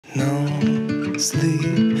No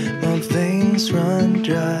sleep, my veins run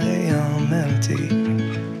dry, I'm empty.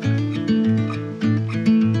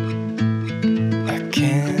 I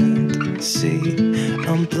can't see,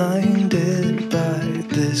 I'm blinded by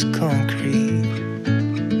this concrete.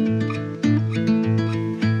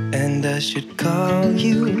 And I should call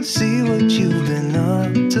you, see what you've been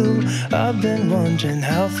up to. I've been wondering,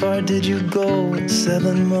 how far did you go in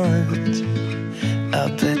 7 months? I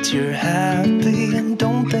bet you're happy and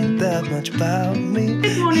don't think that much about me.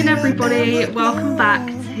 Good morning everybody, welcome back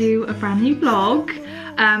to a brand new vlog.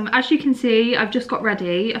 As you can see, I've just got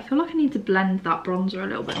ready. I feel like I need to blend that bronzer a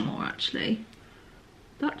little bit more actually.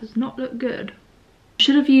 That does not look good. I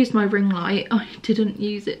should have used my ring light, I didn't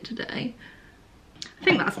use it today. I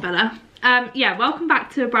think that's better. Yeah, welcome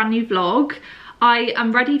back to a brand new vlog. I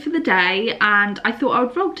am ready for the day and I thought I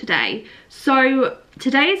would vlog today. So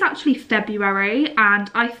today is actually February and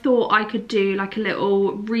I thought I could do like a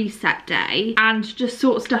little reset day and just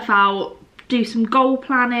sort stuff out, do some goal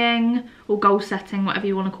planning or goal setting, whatever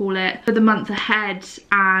you want to call it, for the month ahead.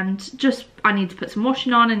 And just, I need to put some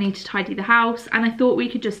washing on, I need to tidy the house, and I thought we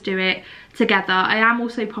could just do it together. I am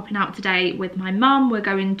also popping out today with my mum. We're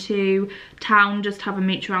going to town, just have a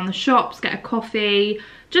mooch around the shops, get a coffee,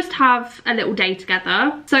 just have a little day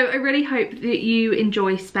together. So I really hope that you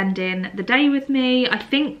enjoy spending the day with me. I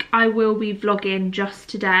think I will be vlogging just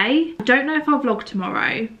today. I don't know if I'll vlog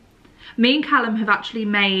tomorrow. Me and Callum have actually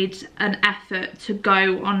made an effort to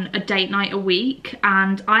go on a date night a week,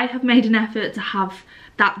 and I have made an effort to have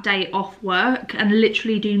that day off work and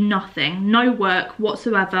literally do nothing, no work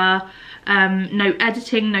whatsoever, no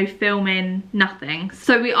editing, no filming, nothing.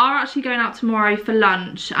 So we are actually going out tomorrow for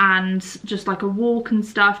lunch and just like a walk and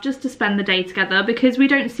stuff, just to spend the day together, because we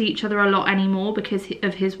don't see each other a lot anymore because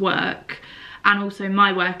of his work and also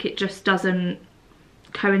my work. It just doesn't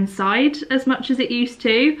coincide as much as it used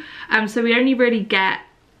to, so we only really get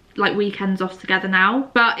like weekends off together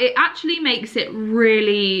now, but it actually makes it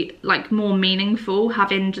really like more meaningful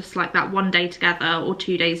having just like that one day together or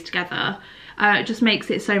 2 days together. It just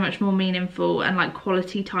makes it so much more meaningful and like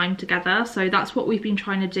quality time together. So that's what we've been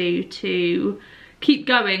trying to do to keep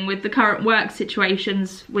going with the current work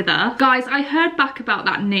situations with us. Guys, I heard back about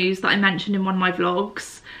that news that I mentioned in one of my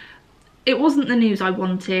vlogs. It wasn't the news I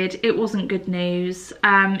wanted, it wasn't good news.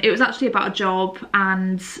 It was actually about a job,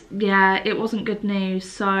 and yeah, it wasn't good news,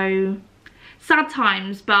 so sad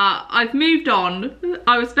times, but I've moved on.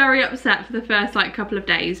 I was very upset for the first like couple of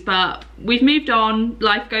days, but we've moved on,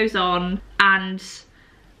 life goes on, and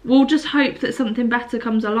we'll just hope that something better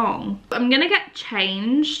comes along. I'm gonna get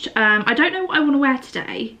changed. I don't know what I want to wear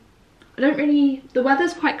today. I don't really, the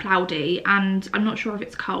weather's quite cloudy and I'm not sure if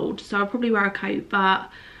it's cold, so I'll probably wear a coat, but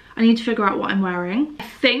I need to figure out what I'm wearing. I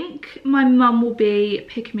think my mum will be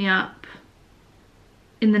picking me up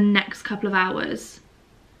in the next couple of hours.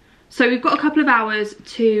 So we've got a couple of hours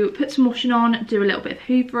to put some washing on, do a little bit of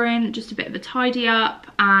hoovering, just a bit of a tidy up,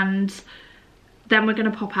 and then we're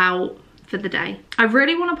gonna pop out for the day. I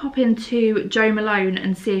really want to pop into Jo Malone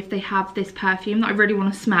and see if they have this perfume that I really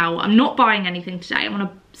want to smell. I'm not buying anything today, I'm on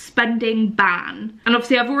a spending ban, and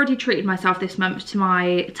obviously I've already treated myself this month to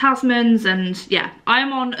my Tasmans, and yeah, I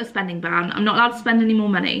am on a spending ban. I'm not allowed to spend any more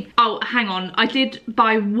money. Oh, hang on, I did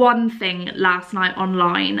buy one thing last night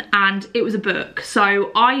online and it was a book. So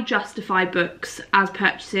I justify books as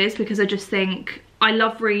purchases because I just think I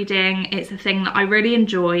love reading, it's a thing that I really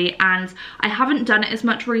enjoy, and I haven't done it as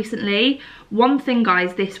much recently. One thing,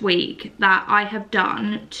 guys, this week that I have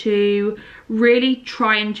done to really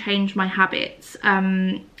try and change my habits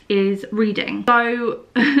is reading. So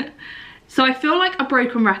so I feel like a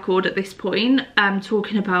broken record at this point,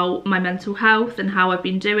 talking about my mental health and how I've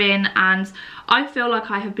been doing, and I feel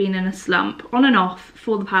like I have been in a slump on and off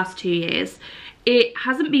for the past 2 years. It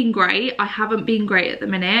hasn't been great. I haven't been great at the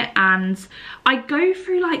minute, and I go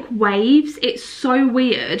through like waves. It's so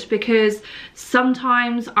weird because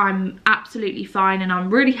sometimes I'm absolutely fine and I'm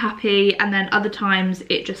really happy, and then other times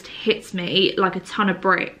it just hits me like a ton of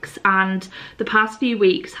bricks, and the past few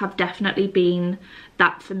weeks have definitely been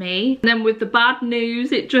that for me. And then with the bad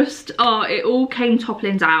news, it just, oh, it all came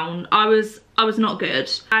toppling down. I was not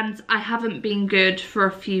good, and I haven't been good for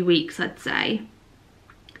a few weeks, I'd say.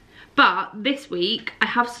 But this week I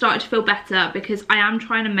have started to feel better because I am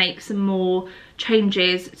trying to make some more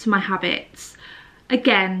changes to my habits.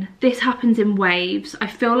 Again, this happens in waves. I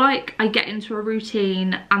feel like I get into a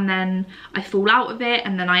routine and then I fall out of it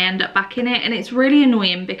and then I end up back in it, and it's really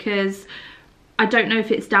annoying because I don't know if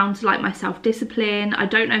it's down to like my self-discipline. I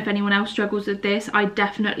don't know if anyone else struggles with this. I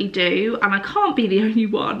definitely do, and I can't be the only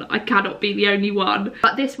one. I cannot be the only one.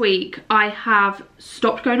 But this week I have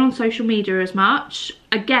stopped going on social media as much.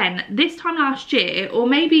 Again, this time last year, or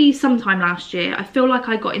maybe sometime last year, I feel like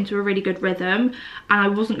I got into a really good rhythm and I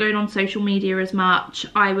wasn't going on social media as much.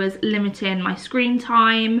 I was limiting my screen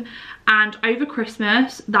time, and over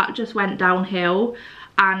Christmas that just went downhill,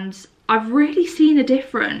 and I've really seen a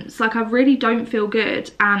difference. Like, I really don't feel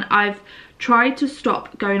good, and I've tried to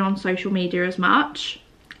stop going on social media as much.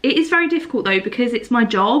 It is very difficult though, because it's my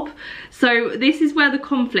job. So this is where the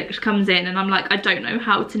conflict comes in, and I'm like, I don't know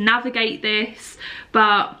how to navigate this,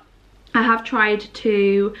 but I have tried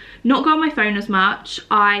to not go on my phone as much.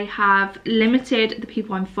 I have limited the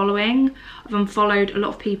people I'm following. I've unfollowed a lot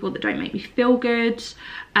of people that don't make me feel good,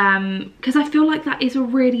 because I feel like that is a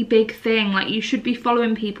really big thing. Like, you should be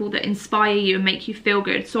following people that inspire you and make you feel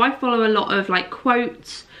good. So I follow a lot of like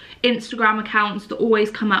quotes, Instagram accounts that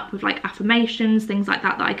always come up with like affirmations, things like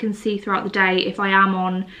that, that I can see throughout the day if I am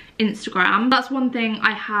on Instagram. That's one thing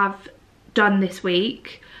I have done this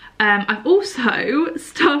week. I've also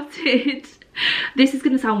started, this is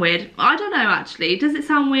going to sound weird, I don't know actually, does it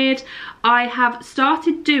sound weird? I have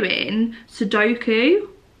started doing Sudoku.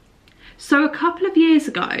 So a couple of years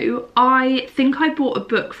ago, I think I bought a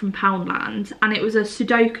book from Poundland, and it was a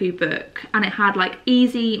Sudoku book, and it had like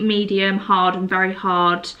easy, medium, hard and very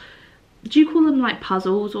hard, do you call them like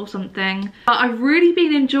puzzles or something? But I've really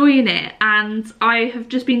been enjoying it, and I have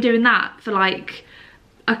just been doing that for like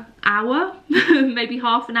an hour, maybe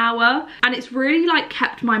half an hour, and it's really like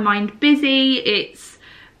kept my mind busy.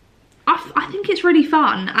 I think it's really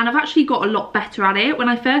fun, and I've actually got a lot better at it. When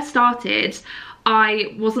I first started,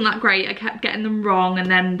 I wasn't that great. I kept getting them wrong, and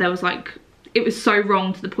then there was like, it was so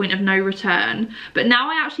wrong to the point of no return. But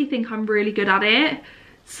now I actually think I'm really good at it,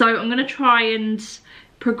 so I'm gonna try and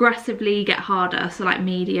progressively get harder, so like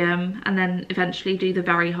medium, and then eventually do the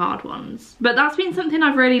very hard ones. But that's been something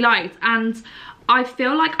I've really liked, and I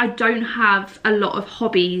feel like I don't have a lot of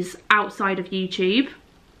hobbies outside of YouTube,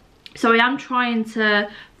 so I am trying to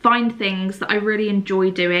find things that I really enjoy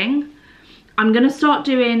doing. I'm gonna start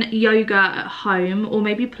doing yoga at home, or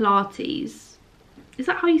maybe Pilates. Is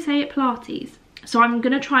that how you say it, Pilates? So I'm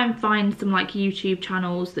gonna try and find some like YouTube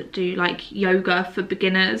channels that do like yoga for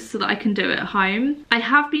beginners, so that I can do it at home. I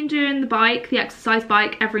have been doing the exercise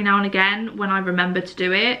bike every now and again when I remember to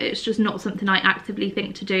do it. It's just not something I actively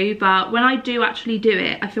think to do, but when I do actually do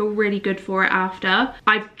it, I feel really good for it after.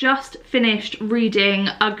 I've just finished reading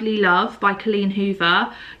Ugly Love by Colleen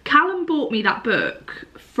Hoover. Callum bought me that book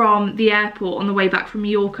from the airport on the way back from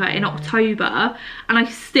Mallorca in October, and I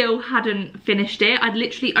still hadn't finished it. I'd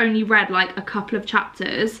literally only read like a couple of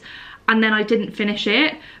chapters, and then I didn't finish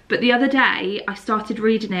it. But the other day I started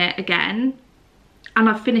reading it again, and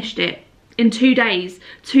I've finished it in 2 days.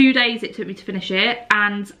 2 days it took me to finish it,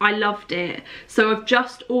 and I loved it. So I've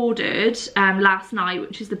just ordered last night,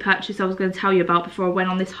 which is the purchase I was going to tell you about before I went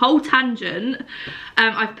on this whole tangent.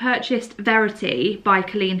 I've purchased Verity by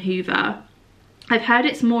Colleen Hoover. I've heard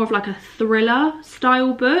it's more of like a thriller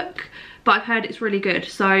style book, but I've heard it's really good.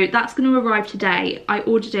 So that's going to arrive today. I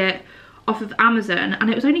ordered it off of Amazon, and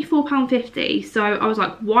it was only £4.50. So I was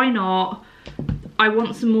like, why not? I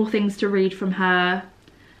want some more things to read from her.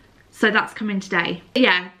 So that's coming today.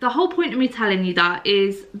 Yeah, the whole point of me telling you that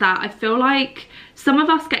is that I feel like some of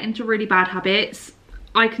us get into really bad habits.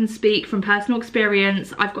 I can speak from personal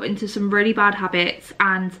experience. I've got into some really bad habits,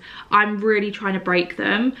 and I'm really trying to break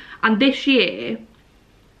them. And this year,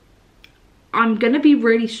 I'm gonna be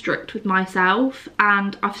really strict with myself,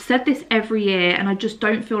 and I've said this every year, and I just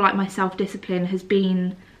don't feel like my self-discipline has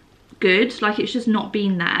been good. Like, it's just not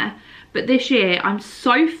been there. But this year, I'm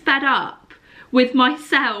so fed up with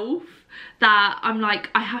myself that I'm like,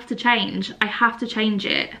 I have to change. I have to change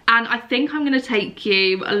it. And I think I'm gonna take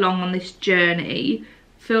you along on this journey.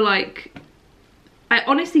 I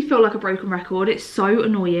honestly feel like a broken record. It's so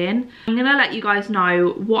annoying. I'm gonna let you guys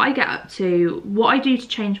know what I get up to, what I do to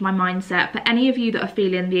change my mindset. For any of you that are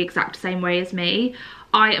feeling the exact same way as me,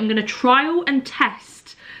 I am gonna trial and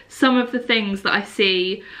test some of the things that I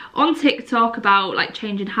see on TikTok about like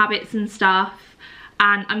changing habits and stuff,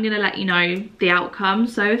 and I'm gonna let you know the outcome.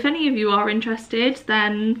 So if any of you are interested,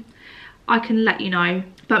 then I can let you know.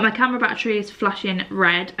 But my camera battery is flashing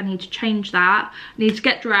red. I need to change that. I need to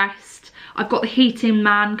get dressed. I've got the heating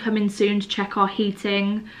man coming soon to check our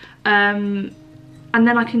heating, and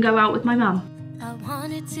then I can go out with my mum. I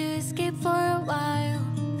wanted to escape for a while,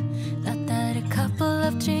 thought that a couple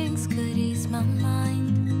of drinks could ease my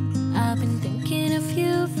mind. I've been thinking of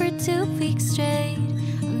you for 2 weeks straight.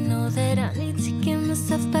 I know that I need to get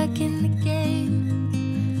myself back in the game.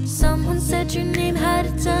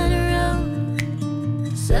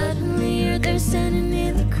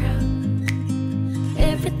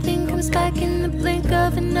 goes back in the blink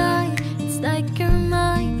of an eye. It's like you're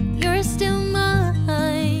mine, you're still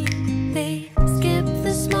mine. They skip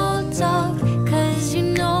the small talk, cause you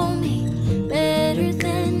know me better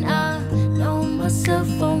than I know myself.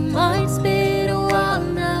 Oh, mine's been a while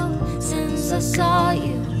now since I saw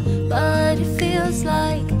you, but it feels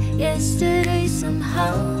like yesterday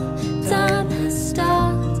somehow. Time has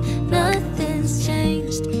stopped, nothing's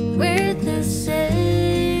changed, we're the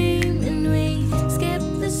same. And we skip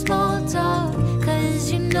the small talk,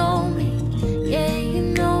 cause you know me, yeah, you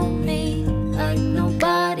know me like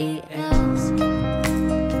nobody else.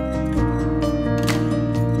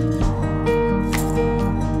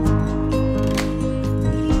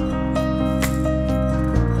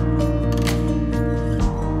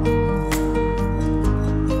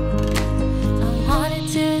 I wanted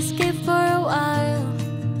to escape for a while.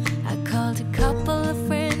 I called a couple of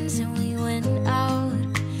friends and we went out,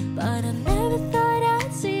 but I never thought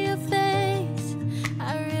I'd see your face.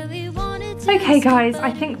 I really wanted to. Okay guys,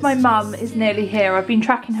 I think my mum is nearly here. I've been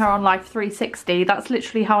tracking her on Life 360. That's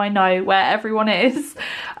literally how I know where everyone is.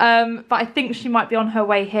 But I think she might be on her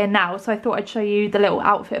way here now, so I thought I'd show you the little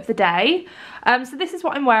outfit of the day. So this is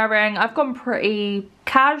what I'm wearing. I've gone pretty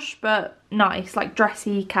cash but nice, like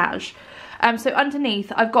dressy cash. So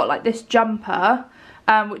underneath I've got like this jumper,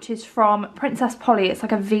 which is from Princess Polly. It's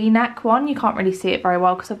like a V-neck one. You can't really see it very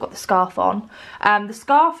well because I've got the scarf on. The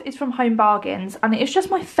scarf is from Home Bargains and it's just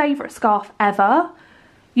my favourite scarf ever.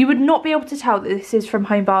 You would not be able to tell that this is from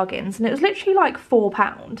Home Bargains, and it was literally like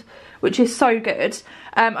 £4, which is so good.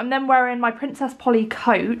 I'm then wearing my Princess Polly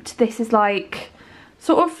coat. This is like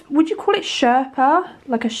sort of, would you call it Sherpa?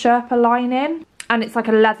 Like a Sherpa lining. And it's like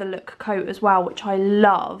a leather look coat as well, which I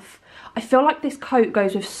love. I feel like this coat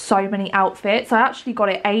goes with so many outfits. I actually got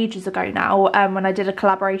it ages ago now when I did a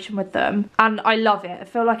collaboration with them, and I love it. I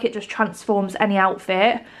feel like it just transforms any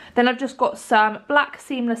outfit. Then I've just got some black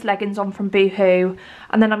seamless leggings on from Boohoo,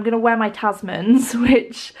 and then I'm going to wear my Tasmans,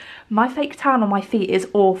 which my fake tan on my feet is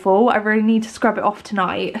awful. I really need to scrub it off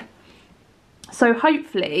tonight. So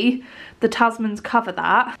hopefully the Tasmans cover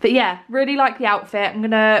that. But yeah, really like the outfit. I'm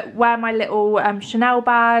going to wear my little Chanel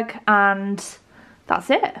bag, and that's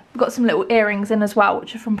it. I've got some little earrings in as well,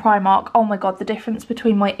 which are from Primark. Oh my god, the difference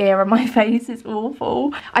between my ear and my face is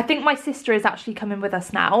awful. I think my sister is actually coming with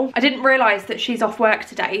us now. I didn't realise that she's off work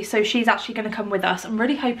today, so she's actually going to come with us. I'm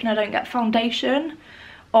really hoping I don't get foundation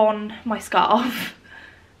on my scarf,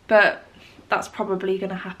 but that's probably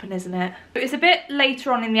going to happen, isn't it? It's a bit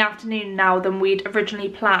later on in the afternoon now than we'd originally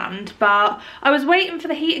planned, but I was waiting for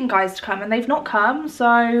the heating guys to come and they've not come,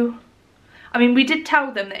 so I mean, we did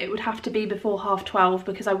tell them that it would have to be before 12:30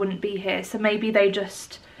 because I wouldn't be here, so maybe they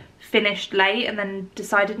just finished late and then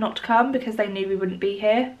decided not to come because they knew we wouldn't be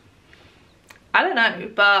here. I don't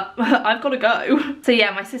know, but I've got to go. So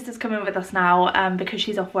yeah, my sister's coming with us now because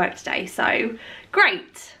she's off work today, so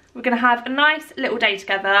great. We're going to have a nice little day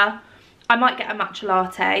together. I might get a matcha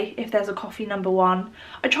latte if there's a coffee #1.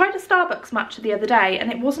 I tried a Starbucks matcha the other day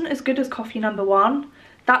and it wasn't as good as coffee #1.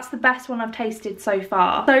 That's the best one I've tasted so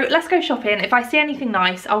far. So let's go shopping. If I see anything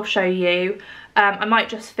nice, I'll show you. I might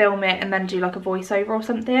just film it and then do like a voiceover or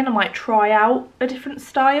something. I might try out a different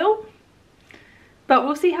style. But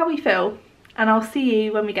we'll see how we feel. And I'll see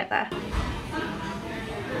you when we get there.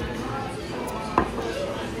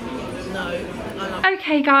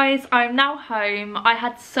 Okay guys, I'm now home. I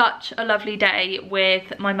had such a lovely day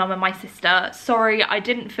with my mum and my sister. Sorry I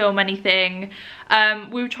didn't film anything.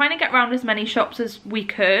 We were trying to get around as many shops as we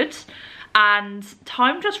could and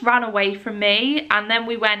time just ran away from me, and then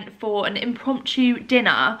we went for an impromptu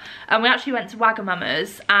dinner and we actually went to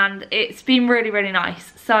Wagamama's and it's been really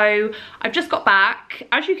nice. So I've just got back.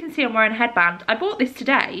 As you can see, I'm wearing a headband. I bought this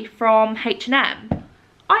today from H&M.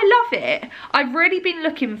 I love it. I've really been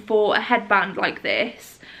looking for a headband like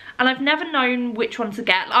this and I've never known which one to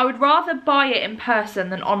get. I would rather buy it in person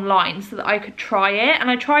than online so that I could try it, and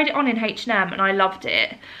I tried it on in H&M and I loved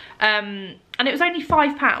it. And it was only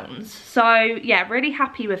 £5, so yeah, really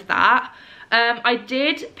happy with that. I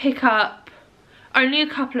did pick up only a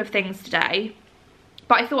couple of things today,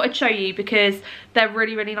 but I thought I'd show you because they're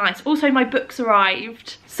really nice. Also, my books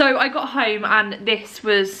arrived. So I got home and this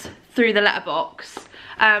was through the letterbox.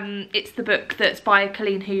 It's the book that's by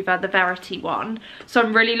Colleen Hoover, the Verity one. So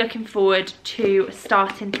I'm really looking forward to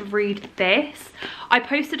starting to read this. I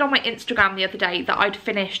posted on my Instagram the other day that I'd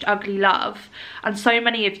finished Ugly Love, and so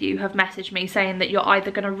many of you have messaged me saying that you're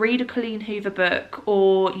either going to read a Colleen Hoover book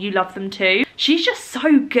or you love them too. She's just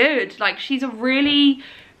so good. Like, she's a really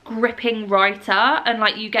gripping writer, and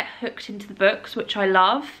like you get hooked into the books, which I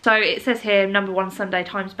love. So it says here #1 Sunday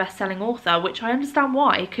Times best-selling author, which I understand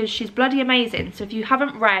why, because she's bloody amazing. So if you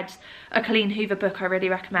haven't read a Colleen Hoover book, I really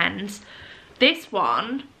recommend this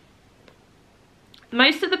one.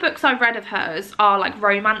 Most of the books I've read of hers are like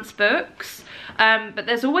romance books, but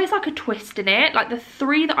there's always like a twist in it. Like the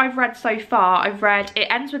 3 that I've read so far, I've read It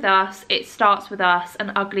Ends With Us, It Starts With Us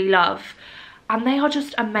and Ugly Love. And they are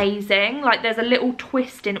just amazing. Like there's a little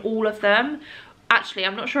twist in all of them. Actually,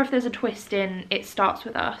 I'm not sure if there's a twist in It Starts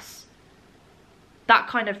With Us. That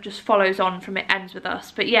kind of just follows on from It Ends With Us.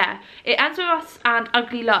 But yeah, It Ends With Us and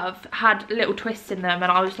Ugly Love had little twists in them, and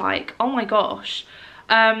I was like, oh my gosh.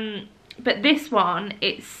 But this one,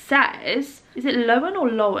 it says, is it Lowen or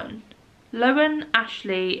Lowen? Lowen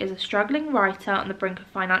Ashley is a struggling writer on the brink of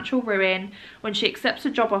financial ruin when she accepts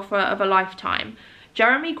a job offer of a lifetime.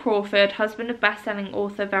 Jeremy Crawford, husband of best-selling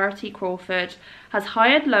author Verity Crawford, has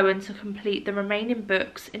hired Lowen to complete the remaining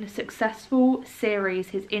books in a successful series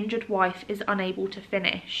his injured wife is unable to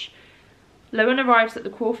finish. Lowen arrives at the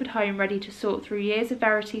Crawford home ready to sort through years of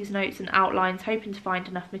Verity's notes and outlines, hoping to find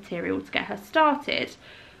enough material to get her started.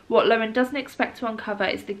 What Lowen doesn't expect to uncover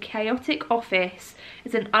is the chaotic office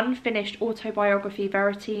is an unfinished autobiography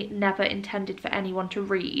Verity never intended for anyone to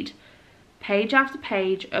read. Page after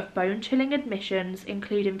page of bone-chilling admissions,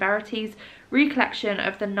 including Verity's recollection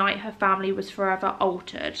of the night her family was forever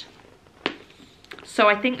altered. So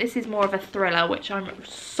I think this is more of a thriller, which I'm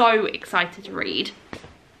so excited to read.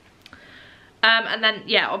 And then,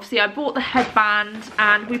 yeah, obviously I bought the headband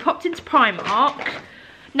and we popped into Primark.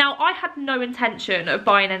 Now, I had no intention of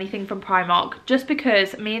buying anything from Primark, just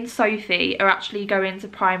because me and Sophie are actually going to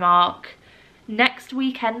Primark next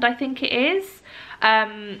weekend, I think it is.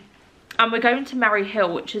 And we're going to Merry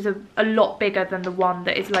Hill, which is a lot bigger than the one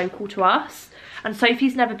that is local to us. And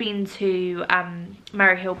Sophie's never been to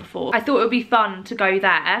Merry Hill before. I thought it would be fun to go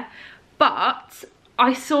there. But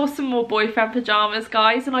I saw some more boyfriend pyjamas,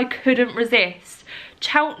 guys, and I couldn't resist.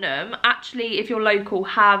 Cheltenham, actually, if you're local,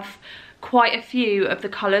 have quite a few of the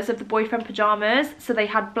colours of the boyfriend pyjamas. So they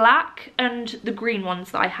had black and the green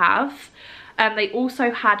ones that I have. They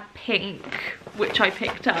also had pink, which I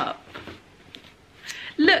picked up.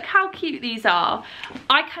 Look how cute these are.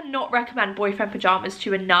 I cannot recommend boyfriend pyjamas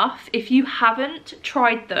to you enough. If you haven't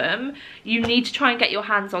tried them, you need to try and get your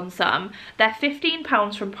hands on some. They're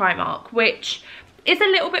 £15 from Primark, which is a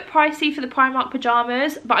little bit pricey for the Primark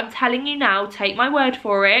pyjamas, but I'm telling you now, take my word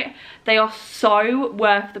for it, they are so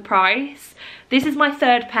worth the price. This is my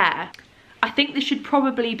 3rd pair. I think this should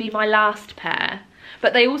probably be my last pair,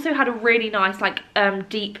 but they also had a really nice like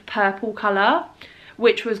deep purple colour,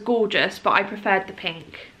 which was gorgeous, but I preferred the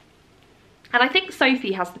pink. And I think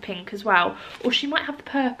Sophie has the pink as well, or she might have the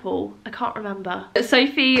purple, I can't remember.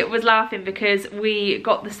 Sophie was laughing because we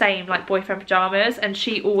got the same like boyfriend pyjamas, and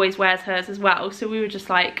she always wears hers as well, so we were just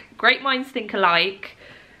like, great minds think alike.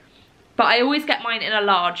 But I always get mine in a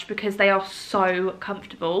large because they are so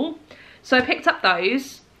comfortable. So I picked up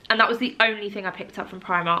those, and that was the only thing I picked up from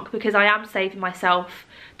Primark, because I am saving myself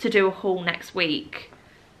to do a haul next week.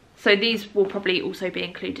 So these will probably also be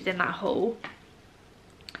included in that haul.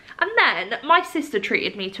 And then my sister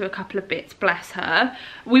treated me to a couple of bits, bless her.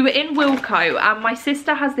 We were in Wilko, and my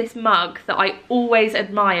sister has this mug that I always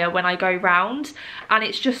admire when I go round, and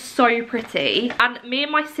it's just so pretty. And me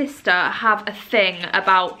and my sister have a thing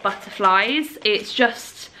about butterflies. It's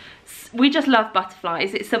just, we just love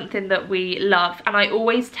butterflies. It's something that we love, and I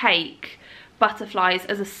always take butterflies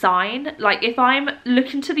as a sign. Like if I'm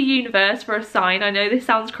looking to the universe for a sign, I know this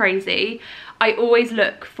sounds crazy, I always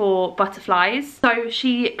look for butterflies. So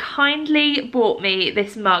she kindly bought me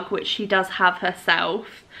this mug, which she does have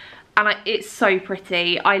herself, and it's so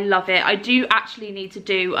pretty. I love it. I do actually need to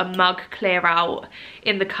do a mug clear out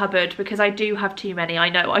in the cupboard because I do have too many, I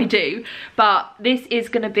know I do, but this is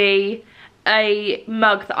going to be a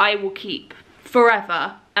mug that I will keep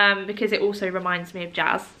forever, because it also reminds me of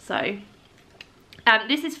Jazz. So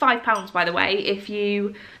this is £5, by the way, if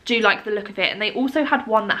you do like the look of it. And they also had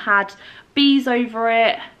one that had bees over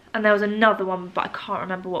it, and there was another one, but I can't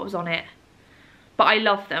remember what was on it. But I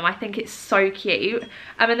love them. I think it's so cute.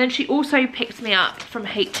 And then she also picked me up from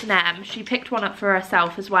H&M. She picked one up for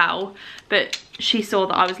herself as well, but she saw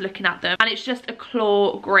that I was looking at them. And it's just a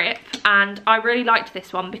claw grip, and I really liked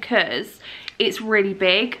this one because it's really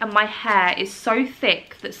big, and my hair is so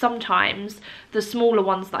thick that sometimes the smaller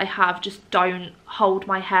ones that I have just don't hold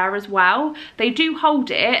my hair as well. They do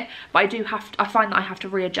hold it, but I find that I have to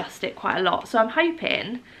readjust it quite a lot. So I'm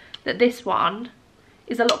hoping that this one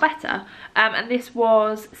is a lot better. And this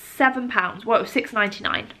was £7, well it was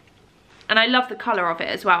 £6.99. And I love the colour of it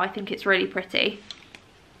as well. I think it's really pretty.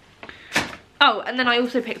 Oh, and then I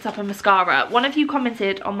also picked up a mascara. One of you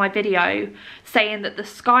commented on my video saying that the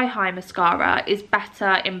Sky High mascara is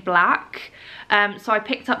better in black. So I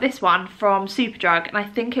picked up this one from Superdrug, and I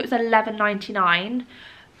think it was £11.99.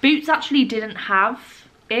 Boots actually didn't have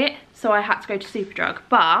it, so I had to go to Superdrug,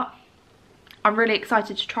 but I'm really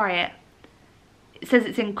excited to try it. It says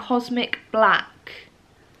it's in Cosmic Black.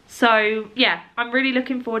 So yeah, I'm really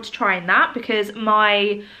looking forward to trying that because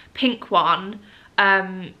my pink one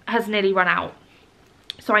has nearly run out,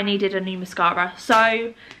 so I needed a new mascara.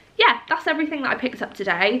 So yeah, that's everything that I picked up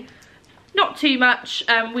today. Not too much.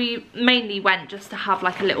 We mainly went just to have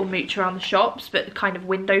like a little mooch around the shops, but kind of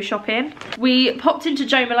window shopping. We popped into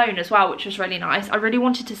Jo Malone as well, which was really nice. I really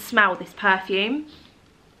wanted to smell this perfume.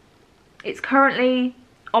 It's currently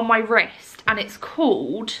on my wrist and it's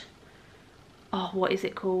called, oh, what is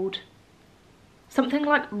it called? Something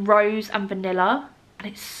like rose and vanilla, and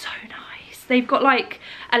it's so nice. They've got like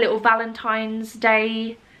a little Valentine's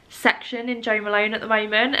Day section in Jo Malone at the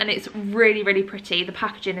moment, and it's really, really pretty. The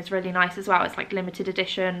packaging is really nice as well. It's like limited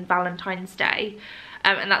edition Valentine's Day,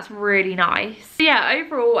 and that's really nice. So yeah,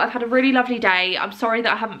 overall I've had a really lovely day. I'm sorry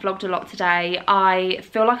that I haven't vlogged a lot today. I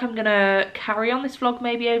feel like I'm gonna carry on this vlog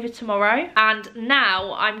maybe over tomorrow, and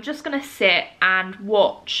now I'm just gonna sit and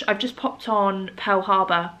watch. I've just popped on Pearl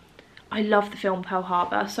Harbor. I love the film Pearl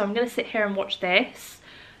Harbor, so I'm gonna sit here and watch this,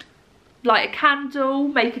 light a candle,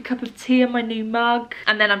 make a cup of tea in my new mug,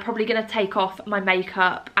 and then I'm probably going to take off my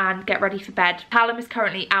makeup and get ready for bed. Callum is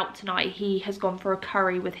currently out tonight. He has gone for a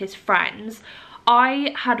curry with his friends.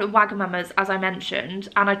 I had Wagamama's, as I mentioned,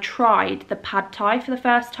 and I tried the pad thai for the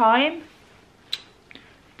first time.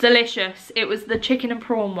 Delicious. It was the chicken and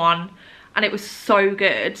prawn one, and it was so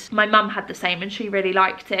good. My mum had the same and she really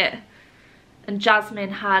liked it. And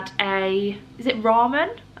Jasmine had a, is it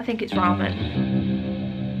ramen? I think it's ramen.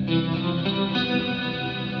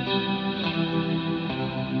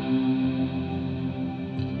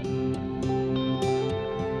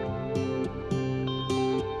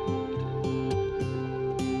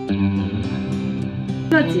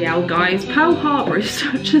 Bloody hell, guys, Pearl Harbor is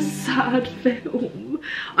such a sad film.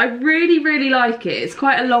 I really, really like it. It's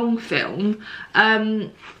quite a long film.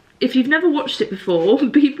 If you've never watched it before,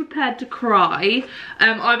 be prepared to cry.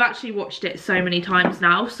 I've actually watched it so many times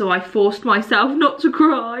now, so I forced myself not to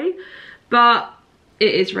cry, but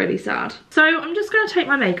it is really sad. So I'm just going to take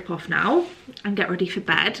my makeup off now and get ready for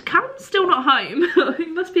bed. Callum's still not home. He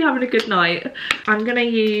must be having a good night. I'm going to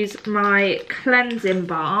use my cleansing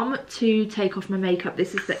balm to take off my makeup.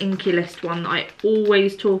 This is the Inky List one that I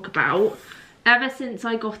always talk about. Ever since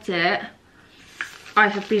I got it, I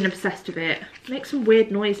have been obsessed with it. It makes some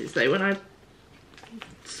weird noises though when I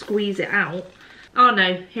squeeze it out. Oh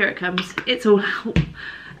no, here it comes. It's all out.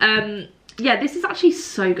 Yeah, this is actually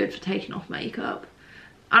so good for taking off makeup.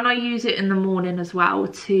 And I use it in the morning as well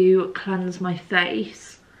to cleanse my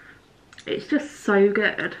face. It's just so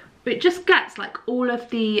good. It just gets like all of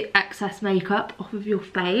the excess makeup off of your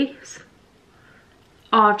face.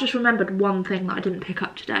 Oh, I've just remembered one thing that I didn't pick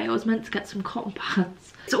up today. I was meant to get some cotton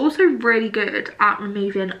pads. It's also really good at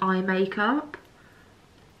removing eye makeup.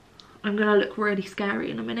 I'm gonna look really scary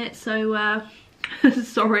in a minute, so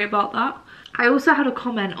sorry about that. I also had a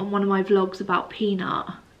comment on one of my vlogs about Peanut.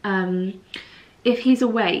 If he's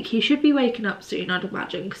awake, he should be waking up soon, I'd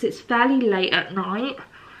imagine, because it's fairly late at night.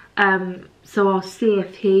 So I'll see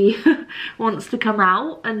if he wants to come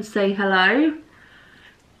out and say hello.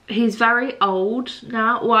 He's very old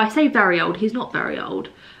now. Well, I say very old, he's not very old.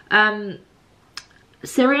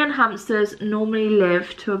 Syrian hamsters normally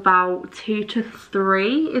live to about 2 to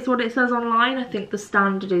 3 is what it says online. I think the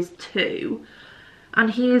standard is 2. And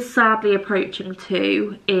he is sadly approaching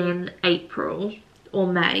 2 in April or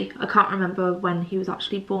May. I can't remember when he was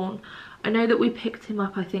actually born. I know that we picked him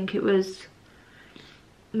up, I think it was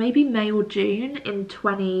maybe May or June in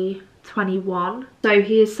 2021. So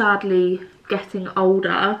he is sadly getting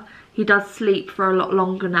older. He does sleep for a lot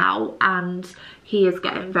longer now and he is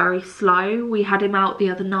getting very slow. We had him out the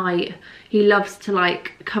other night. He loves to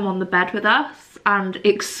like come on the bed with us and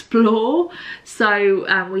explore.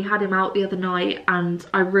 So we had him out the other night and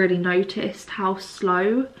I really noticed how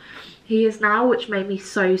slow he is now, which made me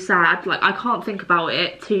so sad. Like, I can't think about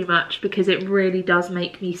it too much because it really does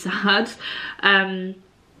make me sad. To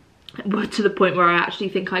the point where I actually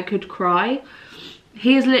think I could cry.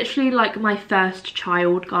 He is literally like my first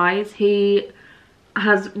child, guys. He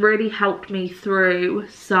has really helped me through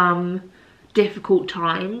some difficult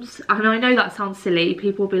times. And I know that sounds silly.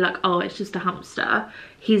 People will be like, oh, it's just a hamster.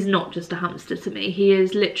 He's not just a hamster to me. He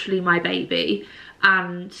is literally my baby.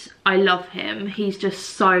 And I love him. He's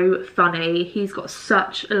just so funny. He's got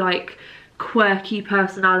such a like quirky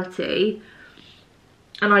personality.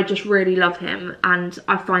 and I just really love him, and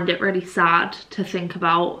I find it really sad to think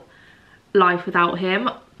about life without him.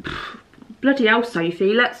 Bloody hell,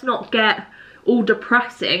 Sophie, let's not get all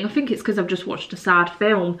depressing. I think it's because I've just watched a sad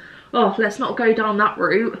film. Oh, let's not go down that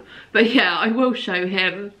route. But yeah, I will show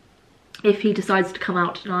him if he decides to come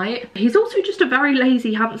out tonight. He's also just a very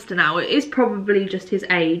lazy hamster now. It is probably just his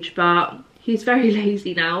age, but he's very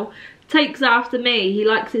lazy now. Takes after me, he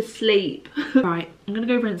likes his sleep. Right, I'm gonna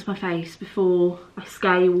go rinse my face before I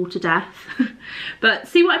scare you all to death. But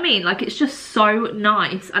see what I mean? Like, it's just so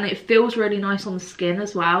nice, and it feels really nice on the skin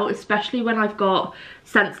as well, especially when I've got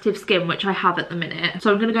sensitive skin, which I have at the minute.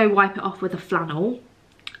 So I'm gonna go wipe it off with a flannel,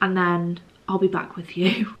 and then I'll be back with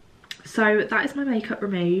you. So that is my makeup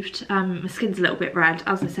removed. My skin's a little bit red.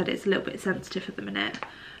 As I said, it's a little bit sensitive at the minute.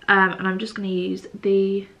 And I'm just gonna use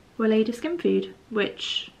the Weleda Skin Food,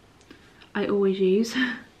 which I always use.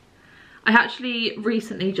 I actually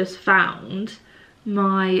recently just found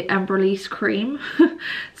my release cream.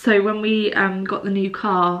 So when we got the new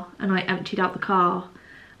car and I emptied out the car,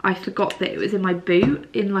 I forgot that it was in my boot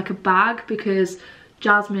in like a bag, because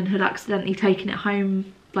Jasmine had accidentally taken it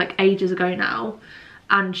home like ages ago now,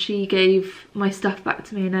 and she gave my stuff back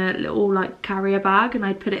to me in a little like carrier bag, and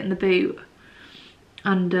I'd put it in the boot,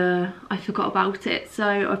 and I forgot about it, so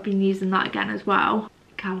I've been using that again as well.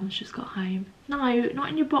 Callum's just got home. No, not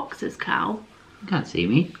in your boxers, Cal. You can't see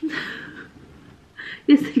me.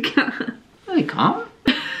 Yes, they can. No, they can't.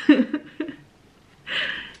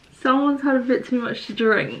 Someone's had a bit too much to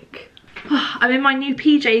drink. I'm in my new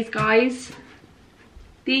PJs, guys.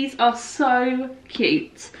 These are so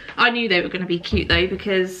cute. I knew they were going to be cute though,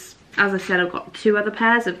 because as I said, I've got 2 other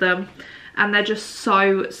pairs of them, and they're just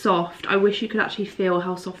so soft. I wish you could actually feel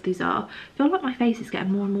how soft these are. I feel like my face is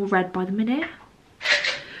getting more and more red by the minute.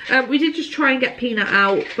 We did just try and get Peanut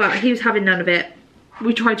out, but he was having none of it.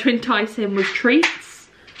 We tried to entice him with treats.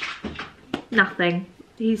 Nothing.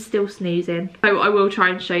 He's still snoozing. So I will try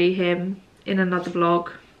and show you him in another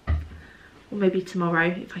vlog. Or maybe tomorrow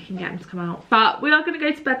if I can get him to come out. But we are going to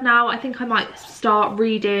go to bed now. I think I might start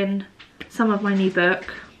reading some of my new book.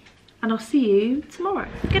 And I'll see you tomorrow.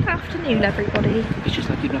 Good afternoon, everybody. It's just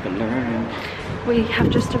like you never learn. We have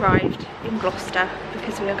just arrived in Gloucester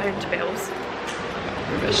because we are going to Bill's.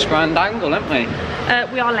 We're a bit of a scrand angle, aren't we?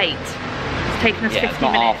 We are late. It's taken us 50 minutes. Yeah, it's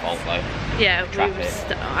not our fault though. Yeah,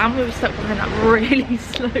 we were stuck behind that really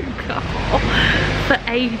slow car for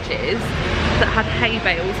ages that had hay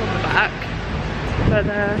bales on the back. But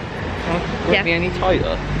Grip me any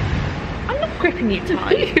tighter? I'm not gripping you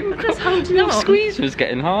tight. I'm just holding Your on. squeeze was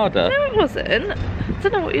getting harder. No, it wasn't. I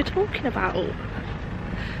don't know what you're talking about.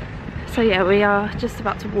 So yeah, we are just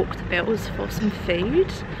about to walk to Bill's for some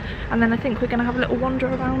food, and then I think we're going to have a little wander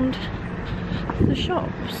around the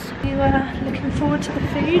shops. Are you looking forward to the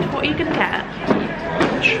food? What are you going to get?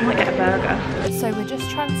 I might get a burger. So we're just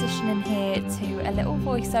transitioning here to a little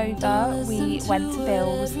voiceover. We went to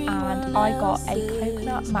Bill's and I got a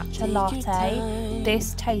coconut matcha latte.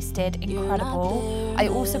 This tasted incredible. I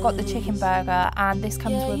also got the chicken burger, and this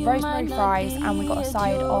comes with rosemary fries, and we got a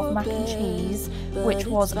side of mac and cheese, which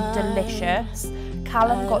was delicious.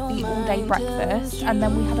 Callum got the all-day breakfast, and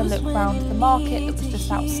then we had a look around the market that was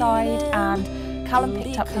just outside, and Callum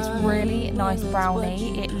picked up this really nice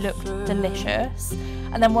brownie. It looked delicious.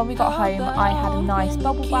 And then when we got home, I had a nice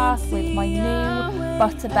bubble bath with my new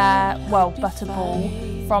Butterball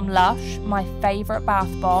from Lush, my favourite bath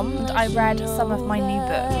bomb, and I read some of my new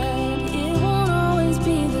book. It won't always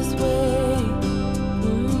be this way.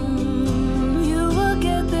 You will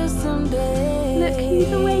get there someday. Look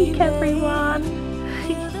who's awake, everyone.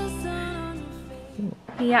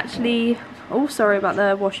 He actually, oh sorry about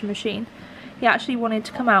the washing machine. He actually wanted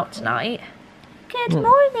to come out tonight. Good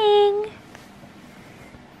morning.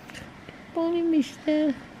 Morning,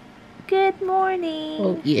 mister. Good morning.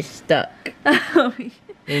 Oh, you're stuck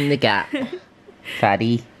in the gap,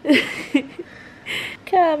 fatty.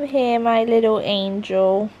 Come here, my little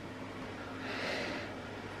angel.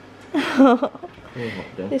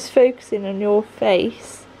 It's focusing on your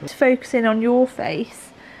face. It's focusing on your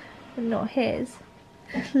face and not his.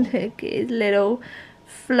 Look at his little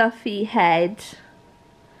fluffy head.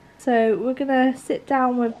 So we're gonna sit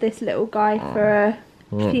down with this little guy for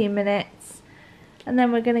a few minutes, and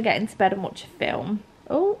then we're gonna get into bed and watch a film.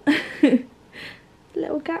 Oh,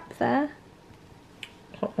 little gap there.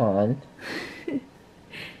 Come on.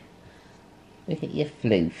 Look at your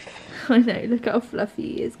floof. I know, look how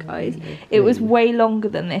fluffy he is, guys. It was way longer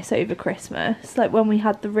than this over Christmas. Like when we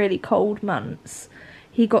had the really cold months,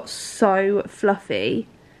 he got so fluffy,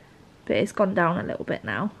 but it's gone down a little bit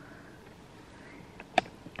now.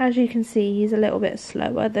 As you can see, he's a little bit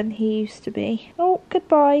slower than he used to be. Oh,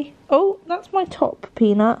 goodbye. Oh, that's my top,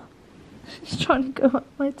 Peanut. He's trying to go up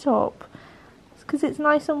my top. It's because it's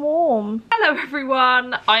nice and warm. Hello,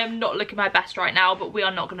 everyone. I am not looking my best right now, but we are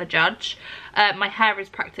not going to judge. My hair is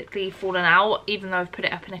practically fallen out, even though I've put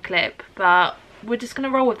it up in a clip, but we're just going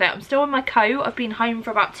to roll with it. I'm still in my coat. I've been home for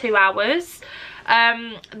about 2 hours.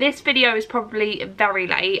 This video is probably very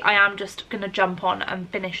late. I am just gonna jump on and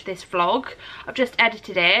finish this vlog. I've just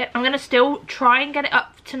edited it. I'm gonna still try and get it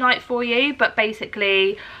up tonight for you, but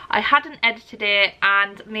basically I hadn't edited it,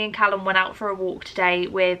 and me and Callum went out for a walk today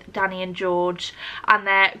with Danny and George and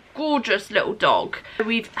their gorgeous little dog.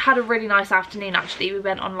 We've had a really nice afternoon actually. We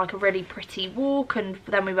went on like a really pretty walk, and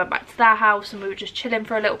then we went back to their house and we were just chilling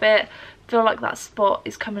for a little bit. Feel like that spot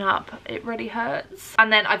is coming up, it really hurts.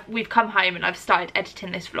 And then we've come home and I've started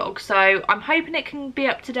editing this vlog, so I'm hoping it can be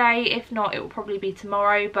up today. If not, it will probably be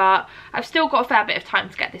tomorrow, but I've still got a fair bit of time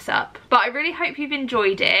to get this up. But I really hope you've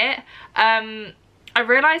enjoyed it. I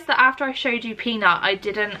realised that after I showed you Peanut, I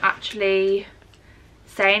didn't actually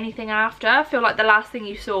say anything after. I feel like the last thing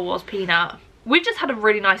you saw was Peanut. We've just had a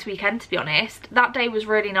really nice weekend, to be honest. That day was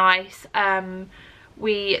really nice.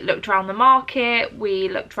 We looked around the market, we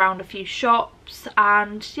looked around a few shops,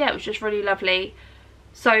 and yeah, it was just really lovely.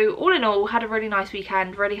 So all in all, had a really nice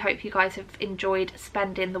weekend. Really hope you guys have enjoyed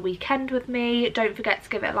spending the weekend with me. Don't forget to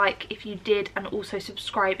give it a like if you did, and also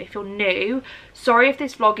subscribe if you're new. Sorry if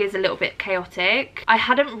this vlog is a little bit chaotic. I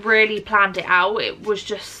hadn't really planned it out. It was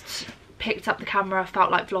just picked up the camera,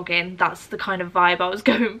 felt like vlogging. That's the kind of vibe I was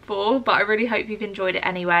going for, but I really hope you've enjoyed it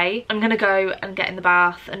anyway. I'm gonna go and get in the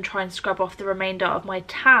bath and try and scrub off the remainder of my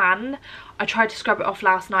tan. I tried to scrub it off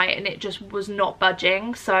last night and it just was not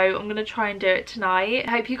budging, so I'm gonna try and do it tonight.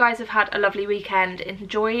 I hope you guys have had a lovely weekend.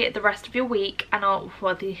 Enjoy the rest of your week, and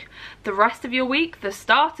the rest of your week, the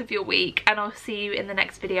start of your week, and I'll see you in the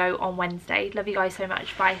next video on Wednesday. Love you guys so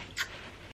much. Bye.